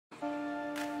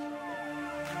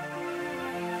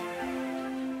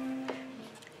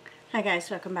Hi guys,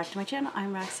 welcome back to my channel.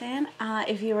 I'm Roxanne.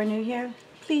 If you are new here,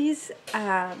 please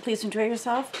enjoy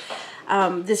yourself.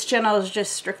 This channel is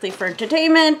just strictly for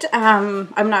entertainment. I'm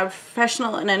not a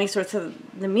professional in any sorts of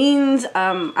the means.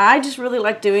 I just really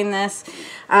like doing this.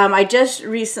 I just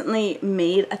recently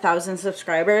made 1,000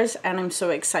 subscribers and I'm so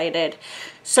excited.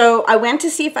 So I went to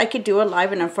see if I could do a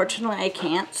live and unfortunately I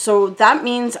can't. So that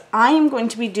means I am going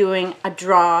to be doing a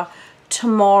draw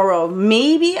tomorrow.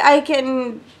 Maybe I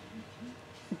can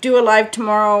do a live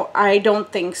tomorrow. I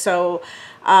don't think so.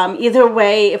 Either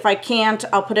way, if I can't,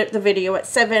 I'll put the video at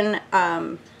 7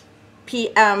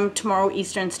 p.m. tomorrow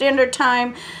Eastern Standard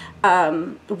Time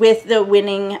with the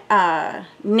winning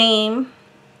name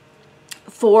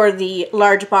for the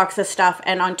large box of stuff.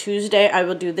 And on Tuesday, I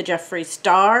will do the Jeffree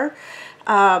Star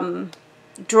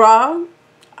draw,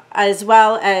 as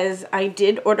well as I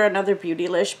did order another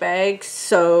Beautyish bag.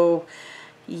 So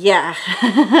yeah,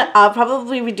 I'll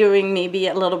probably be doing maybe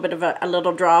a little bit of a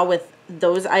little draw with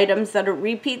those items that are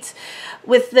repeats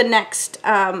with the next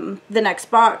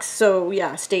box. So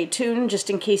yeah, stay tuned just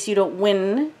in case you don't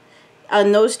win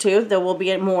on those two. There will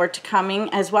be more to coming,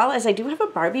 as well as I do have a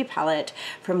Barbie palette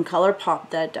from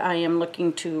ColourPop that I am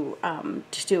looking to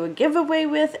do a giveaway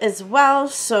with as well.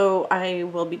 So I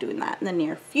will be doing that in the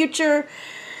near future.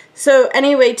 So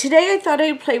anyway, today I thought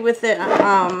I'd play with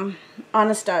the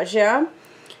Anastasia.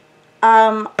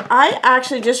 I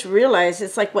actually just realized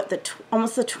it's like what,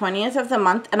 almost the 20th of the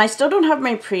month, and I still don't have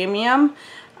my premium.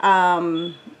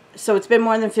 So it's been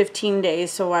more than 15 days,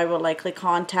 so I will likely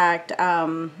contact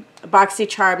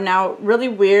BoxyCharm. Now, really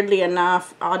weirdly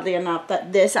enough, oddly enough,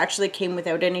 that this actually came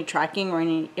without any tracking or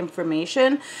any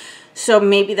information. So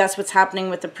maybe that's what's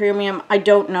happening with the premium. I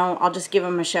don't know. I'll just give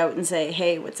them a shout and say,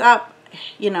 hey, what's up?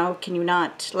 You know, can you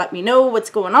not let me know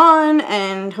what's going on?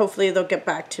 And hopefully they'll get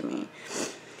back to me.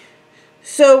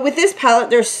 So with this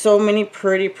palette, there's so many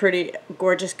pretty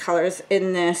gorgeous colors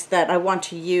in this that I want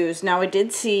to use. Now I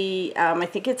did see, I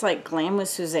think it's like Glam with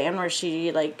Suzanne, where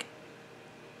she like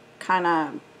kind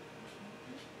of,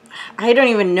 I don't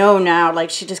even know now, like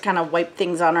she just kind of wiped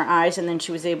things on her eyes and then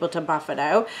she was able to buff it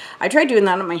out. I tried doing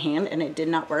that on my hand and it did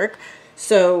not work.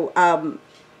 So I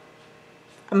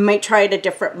might try it a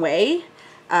different way.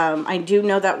 I do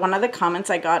know that one of the comments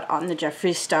I got on the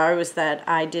Jeffree Star was that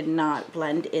I did not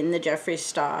blend in the Jeffree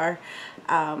Star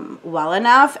well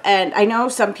enough. And I know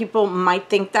some people might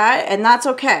think that, and that's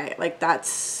okay. Like,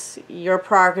 that's your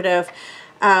prerogative.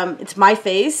 It's my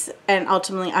face, and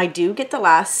ultimately I do get the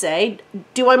last say.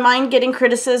 Do I mind getting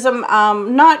criticism?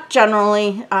 Not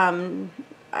generally.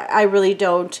 I really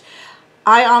don't.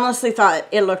 I honestly thought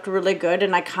it looked really good,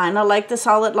 and I kind of like the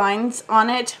solid lines on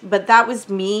it, but that was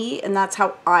me, and that's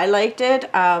how I liked it,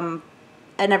 and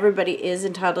everybody is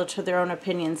entitled to their own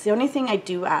opinions. The only thing I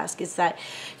do ask is that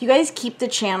you guys keep the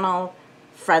channel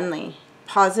friendly,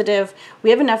 positive. We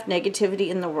have enough negativity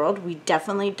in the world. We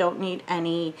definitely don't need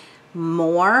any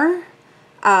more.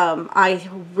 I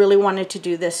really wanted to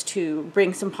do this to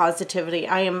bring some positivity.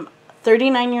 I am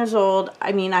 39 years old.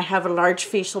 I mean, I have a large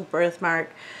facial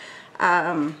birthmark.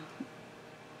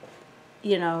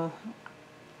 You know,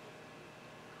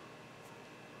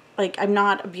 like, I'm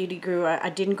not a beauty guru. I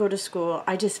didn't go to school.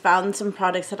 I just found some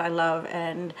products that I love,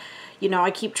 and, you know, I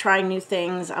keep trying new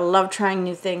things. I love trying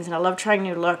new things, and I love trying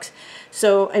new looks.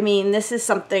 So, I mean, this is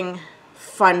something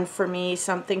fun for me,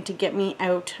 something to get me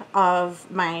out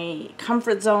of my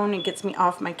comfort zone. It gets me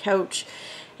off my couch.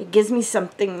 It gives me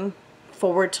something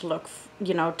forward to look,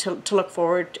 you know, to look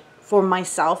forward for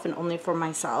myself and only for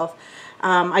myself.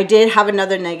 I did have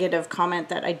another negative comment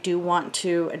that I do want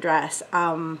to address.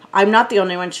 I'm not the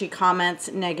only one. She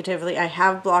comments negatively. I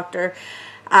have blocked her.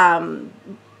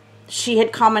 She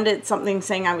had commented something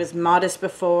saying I was modest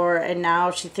before, and now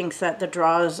she thinks that the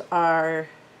draws are...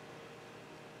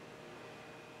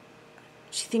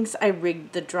 She thinks I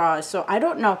rigged the draws. So I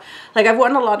don't know. Like, I've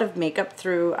won a lot of makeup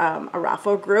through a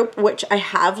raffle group, which I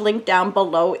have linked down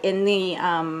below in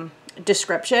the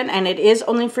description, and it is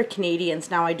only for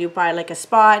Canadians. Now I do buy like a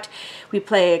spot, we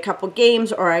play a couple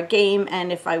games or a game,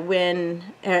 and if I win,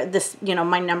 this, you know,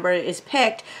 my number is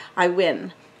picked, I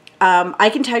win. I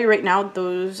can tell you right now,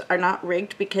 those are not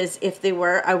rigged, because if they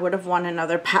were, I would have won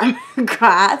another Pat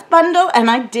McGrath bundle, and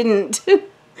I didn't.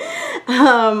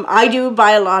 I do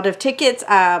buy a lot of tickets.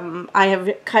 I have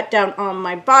cut down on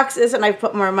my boxes, and I've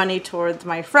put more money towards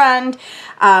my friend.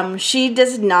 She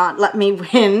does not let me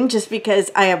win just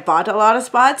because I have bought a lot of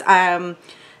spots.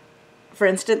 For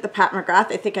instance, the Pat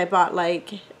McGrath, I think I bought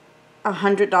like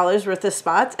 $100 worth of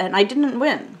spots, and I didn't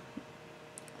win.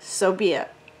 So be it.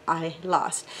 I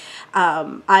lost.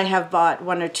 I have bought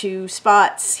 1 or 2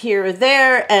 spots here or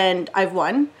there, and I've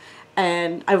won.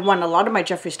 And I won a lot of my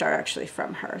Jeffree Star actually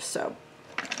from her. So,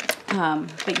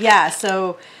 but yeah,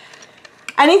 so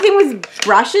anything with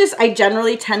brushes, I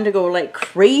generally tend to go like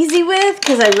crazy with,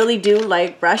 because I really do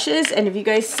like brushes. And if you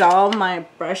guys saw my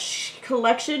brush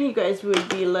collection, you guys would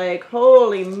be like,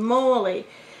 holy moly.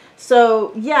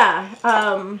 So yeah,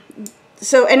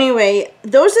 so anyway,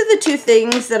 those are the two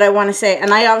things that I want to say.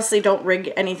 And I obviously don't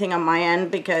rig anything on my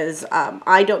end because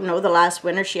I don't know the last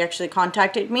winner. She actually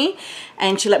contacted me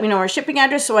and she let me know her shipping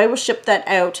address, so I will ship that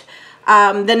out.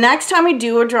 The next time I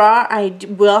do a draw, I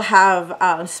will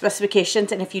have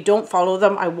specifications, and if you don't follow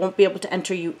them, I won't be able to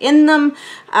enter you in them.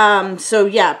 So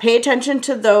yeah, pay attention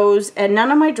to those. And none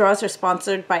of my draws are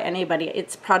sponsored by anybody.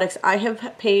 It's products I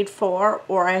have paid for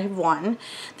or I have won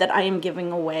that I am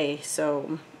giving away.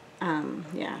 So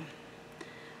yeah,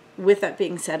 with that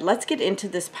being said, let's get into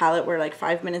this palette. We're like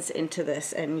 5 minutes into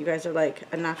this and you guys are like,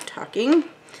 enough talking.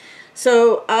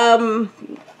 So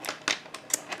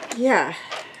yeah,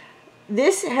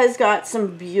 this has got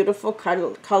some beautiful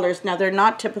colors. Now, they're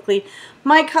not typically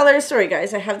my colors. Sorry,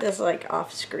 guys. I have this like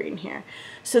off screen here.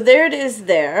 So there it is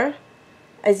there.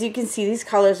 As you can see, these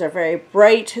colors are very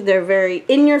bright. They're very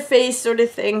in your face sort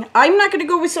of thing. I'm not going to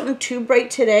go with something too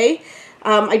bright today.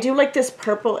 I do like this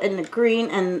purple and the green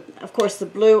and, of course, the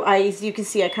blue. As you can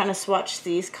see, I kind of swatched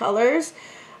these colors.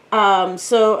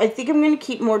 So I think I'm going to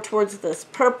keep more towards this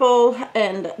purple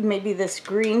and maybe this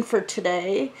green for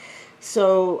today.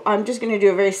 So I'm just going to do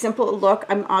a very simple look.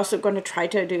 I'm also going to try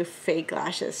to do fake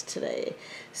lashes today.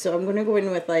 So I'm going to go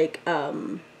in with like, what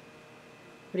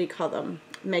do you call them?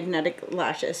 Magnetic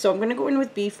lashes. So I'm going to go in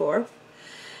with B4.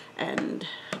 And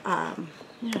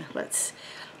yeah, let's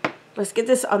get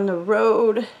this on the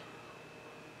road.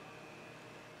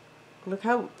 Look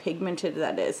how pigmented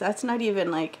that is. That's not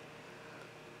even like...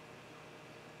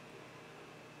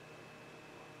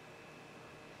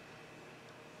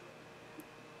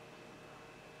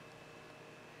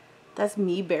 That's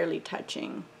me barely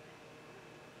touching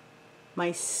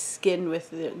my skin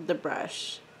with the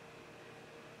brush.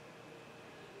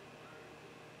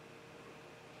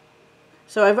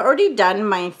 So I've already done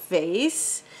my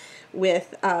face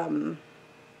with, I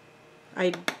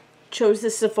chose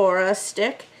the Sephora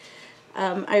stick.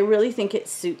 I really think it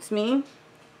suits me.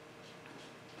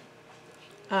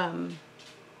 I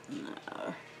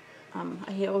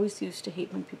always used to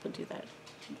hate when people do that.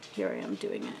 Here I am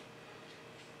doing it.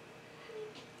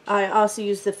 I also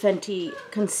use the Fenty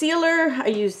concealer. I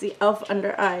use the e.l.f.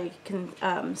 under eye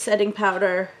setting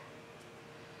powder,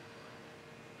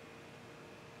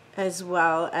 as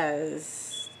well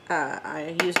as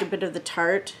I used a bit of the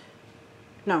Tarte.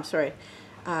 No, sorry.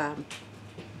 I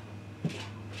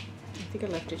think I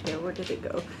left it here. Where did it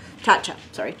go? Tatcha.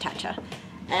 Sorry, Tatcha.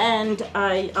 And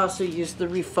I also used the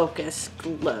Refocus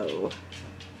Glow. I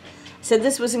said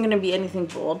this wasn't going to be anything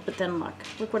bold, but then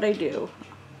look what I do.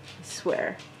 I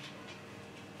swear.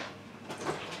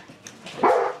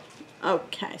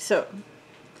 Okay, so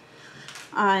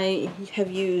I have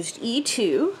used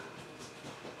E2.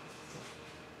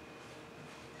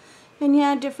 And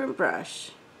yeah, different brush.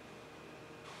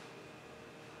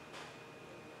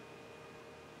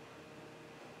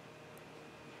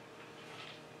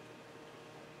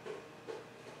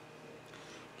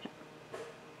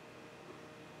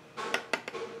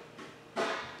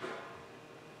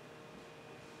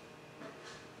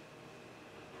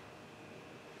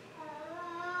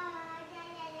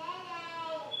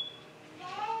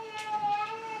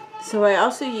 So I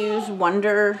also use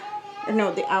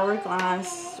the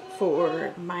Hourglass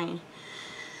for my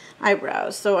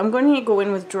eyebrows. So I'm going to go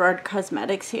in with Gerard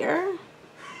Cosmetics here.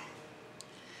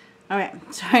 Okay,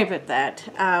 sorry about that.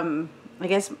 I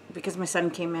guess because my son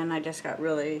came in, I just got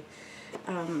really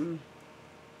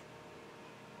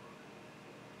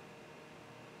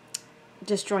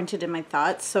disjointed in my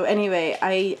thoughts. So anyway,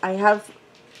 I have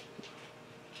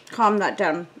calmed that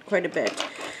down quite a bit.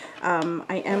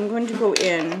 I am going to go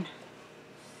in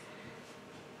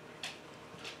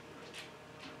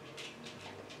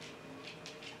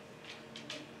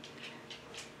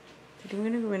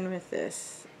with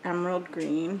this emerald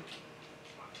green.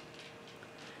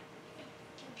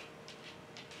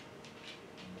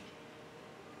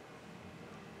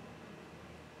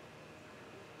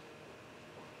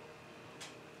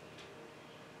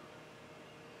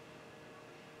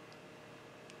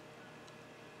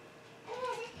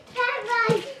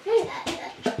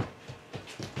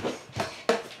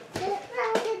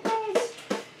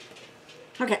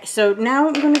 Okay, so now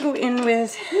I'm going to go in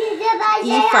with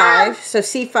E5. So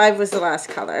C5 was the last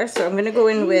color. So I'm going to go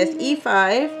in with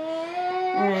E5.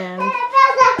 And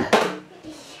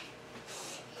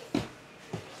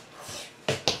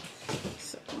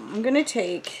so I'm going to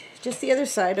take just the other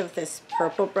side of this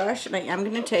purple brush, and I am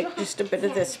going to take just a bit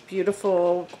of this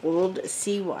beautiful gold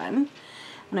C1,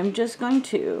 and I'm just going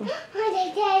to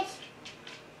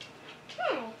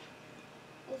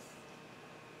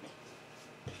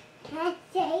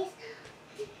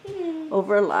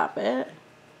overlap it.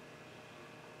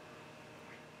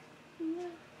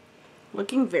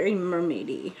 Looking very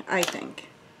mermaidy, I think.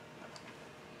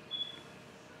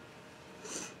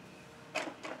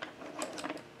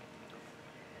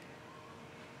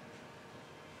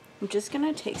 I'm just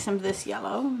going to take some of this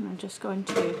yellow, and I'm just going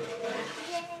to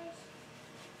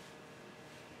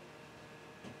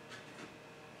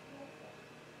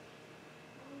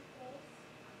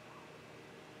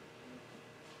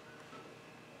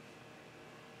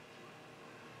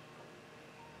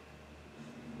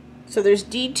so there's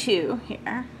D2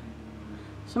 here.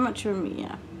 So much for me,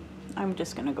 yeah. I'm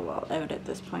just going to go all out at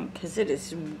this point because it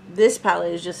is, this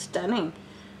palette is just stunning.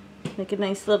 Like a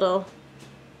nice little...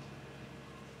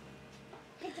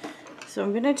 So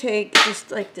I'm going to take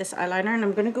just like this eyeliner, and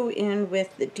I'm going to go in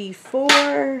with the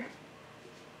D4.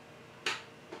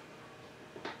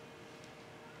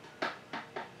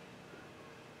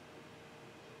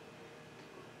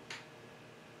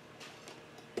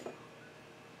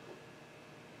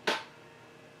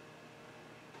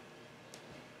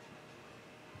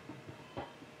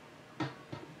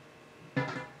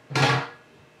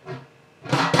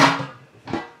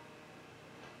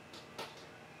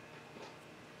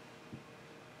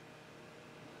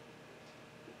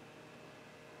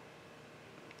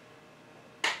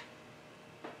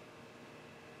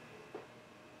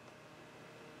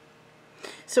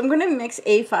 So I'm going to mix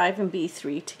A5 and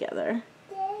B3 together.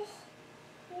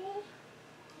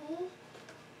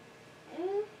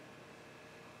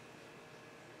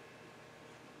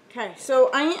 Okay, so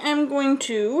I am going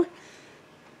to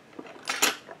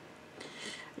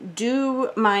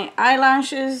do my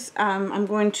eyelashes. I'm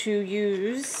going to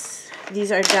use,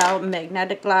 these are Dell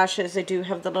magnetic lashes. I do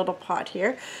have the little pot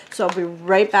here, so I'll be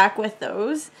right back with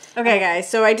those. Okay guys,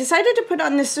 so I decided to put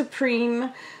on the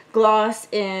Supreme gloss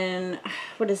in,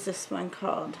 what is this one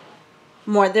called?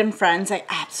 More Than Friends. I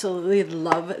absolutely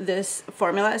love this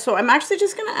formula. So I'm actually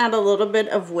just going to add a little bit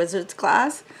of Wizard's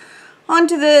Glass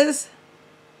onto this.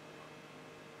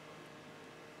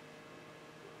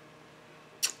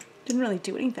 Didn't really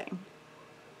do anything.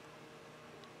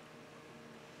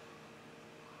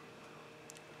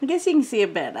 I guess you can see a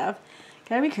bit of.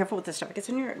 Gotta be careful with this stuff. It gets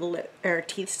in your lip or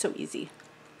teeth so easy.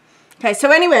 Okay,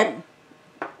 so anyway,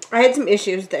 I had some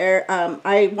issues there.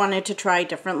 I wanted to try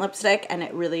different lipstick and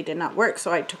it really did not work,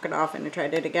 so I took it off and I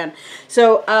tried it again.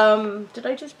 So did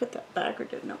I just put that back or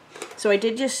did no? So I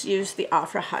did just use the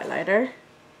Ofra highlighter.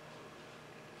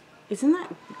 Isn't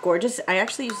that gorgeous? I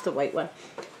actually used the white one.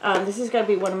 This is gonna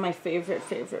be one of my favorite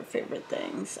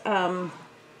things. Let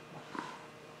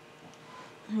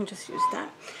me just use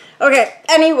that. Okay,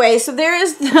 anyway, so there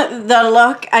is the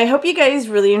look. I hope you guys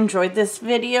really enjoyed this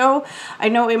video. I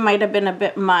know it might have been a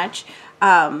bit much.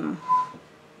 Yeah,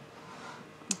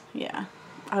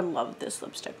 I love this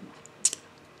lipstick.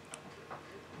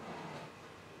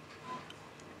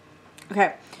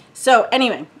 Okay, so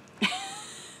anyway.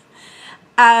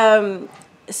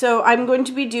 So I'm going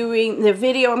to be doing the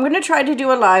video. I'm going to try to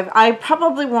do a live. I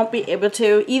probably won't be able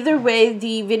to. Either way,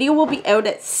 the video will be out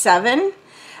at 7.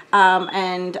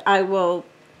 And I will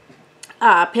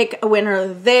pick a winner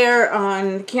there.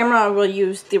 On camera, I will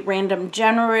use the random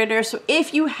generator. So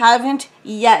if you haven't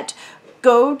yet,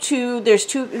 go to, there's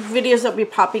 2 videos that will be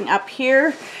popping up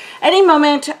here any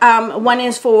moment. One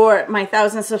is for my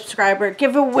 1,000 subscriber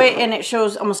giveaway, and it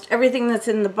shows almost everything that's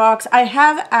in the box. I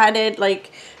have added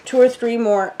like 2 or 3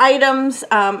 more items,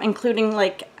 including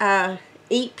like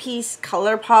 8-piece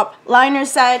ColourPop liner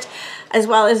set, as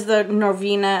well as the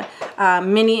Norvina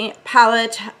mini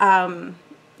palette.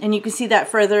 And you can see that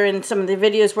further in some of the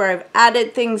videos where I've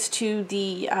added things to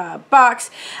the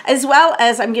box, as well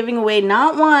as I'm giving away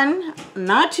not 1,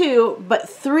 not 2, but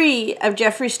 3 of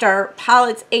Jeffree Star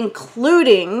palettes,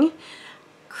 including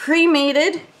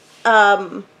cremated,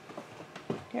 here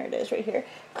it is right here,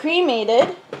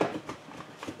 cremated,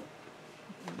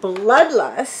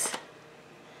 bloodlust,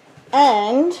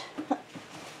 and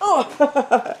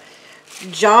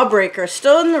Jawbreaker,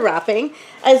 still in the wrapping,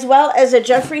 as well as a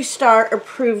Jeffree Star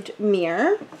approved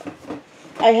mirror.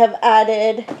 I have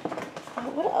added,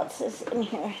 what else is in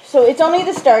here? So it's only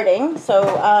the starting, so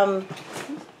oh,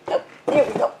 there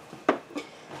we go.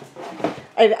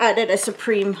 I've added a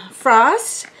Supreme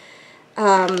Frost,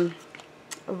 Rylan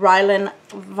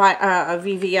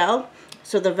VVL,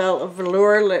 so the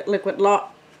Velour Liquid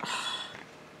Lock.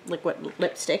 liquid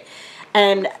lipstick,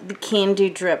 and the Candy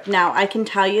Drip. Now, I can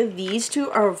tell you these two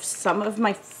are some of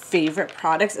my favorite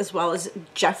products, as well as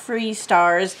Jeffree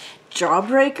Star's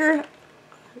Jawbreaker.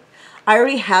 I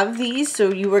already have these,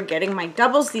 so you are getting my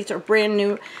doubles. These are brand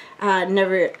new,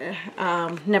 never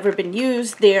been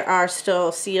used. They are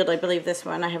still sealed. I believe this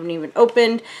one I haven't even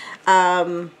opened.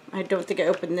 I don't think I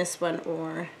opened this one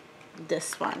or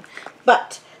this one,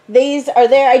 but these are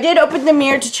there. I did open the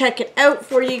mirror to check it out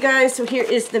for you guys. So here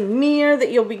is the mirror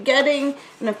that you'll be getting,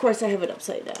 and of course I have it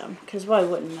upside down because why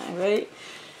wouldn't I, right?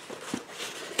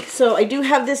 So I do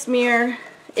have this mirror.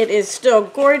 It is still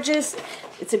gorgeous.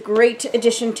 It's a great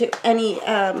addition to any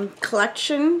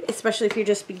collection, especially if you're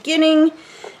just beginning.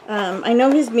 I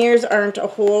know his mirrors aren't a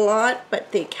whole lot,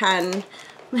 but they can,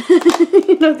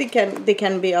 you know, they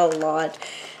can be a lot.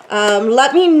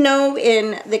 Let me know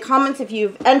in the comments if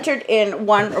you've entered in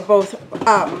one or both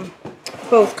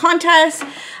contests.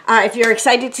 If you're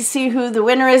excited to see who the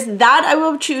winner is, that I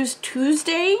will choose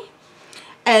Tuesday,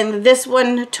 and this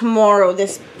one tomorrow.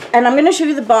 And I'm going to show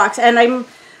you the box, and I'm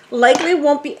likely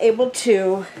won't be able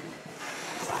to.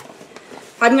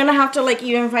 I'm going to have to like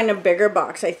even find a bigger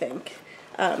box, I think.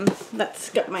 That's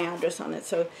got my address on it.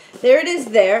 So there it is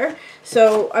there.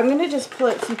 So I'm going to just pull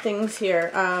out some things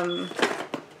here.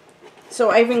 So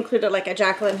I've included like a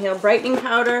Jaclyn Hill brightening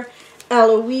powder,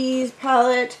 Eloise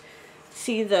palette.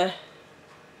 See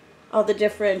all the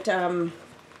different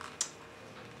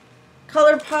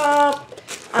color pop.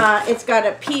 It's got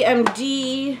a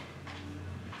PMD.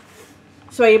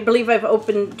 So I believe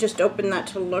I've just opened that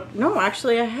to look. No,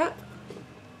 actually I have.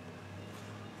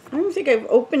 I don't think I've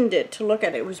opened it to look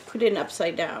at it. It was put in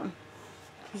upside down.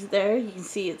 It's there. You can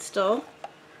see it still.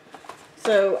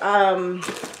 So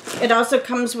it also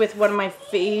comes with one of my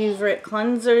favorite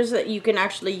cleansers that you can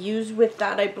actually use with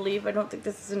that, I believe. I don't think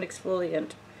this is an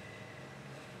exfoliant.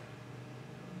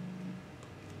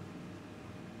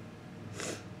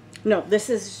 No, this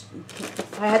is,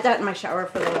 I had that in my shower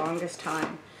for the longest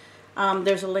time.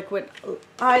 There's a liquid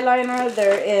eyeliner.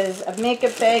 There is a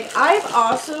makeup bag. I've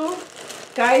also,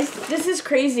 guys, this is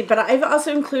crazy, but I've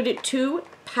also included 2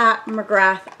 Pat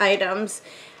McGrath items.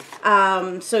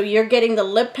 So you're getting the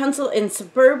lip pencil in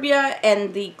Suburbia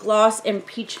and the gloss in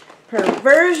Peach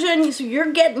Perversion. So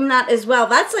you're getting that as well.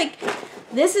 That's like,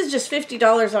 this is just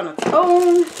 $50 on its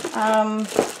own.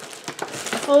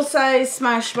 Full-size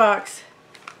Smashbox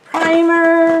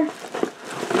primer.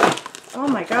 Oh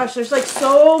my gosh, there's like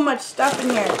so much stuff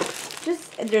in here.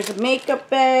 There's a makeup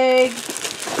bag.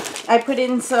 I put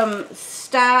in some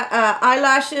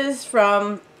eyelashes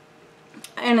from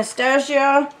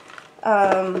Anastasia.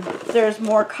 There's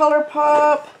more color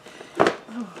pop.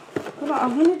 Oh, hold on, I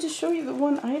wanted to show you the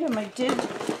one item I did.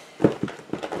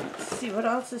 Let's see what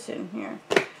else is in here.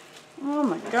 Oh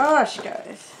my gosh,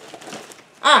 guys.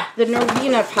 The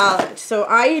Norvina palette. So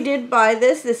I did buy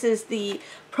this. This is the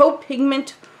Pro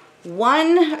Pigment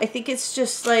 1. I think it's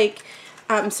just like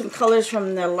some colors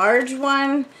from the large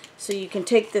one. So you can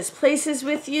take this places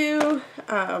with you.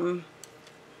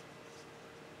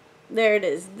 There it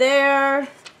is there.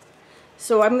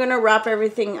 So I'm going to wrap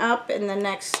everything up in the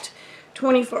next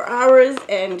 24 hours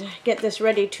and get this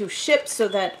ready to ship so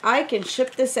that I can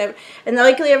ship this out. And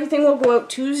likely everything will go out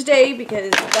Tuesday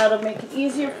because that'll make it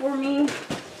easier for me.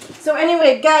 So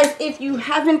anyway, guys, if you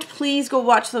haven't, please go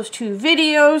watch those 2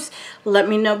 videos. Let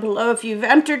me know below if you've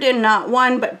entered in not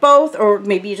one, but both, or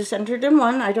maybe you just entered in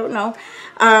one. I don't know.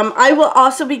 I will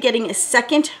also be getting a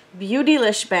second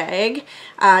Beautylish bag,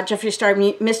 Jeffree Star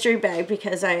mystery bag,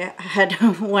 because I had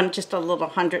one just a little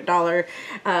 $100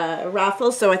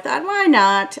 raffle. So I thought, why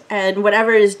not? And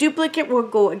whatever is duplicate will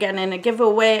go again in a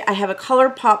giveaway. I have a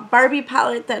ColourPop Barbie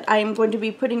palette that I am going to be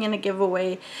putting in a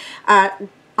giveaway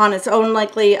on its own,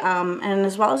 likely, and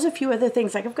as well as a few other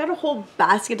things. Like, I've got a whole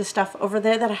basket of stuff over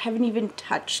there that I haven't even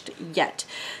touched yet.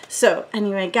 So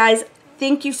anyway, guys,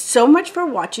 thank you so much for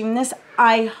watching this.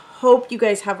 I hope you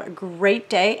guys have a great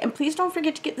day, and please don't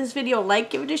forget to give this video a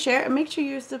like, give it a share, and make sure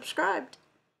you're subscribed.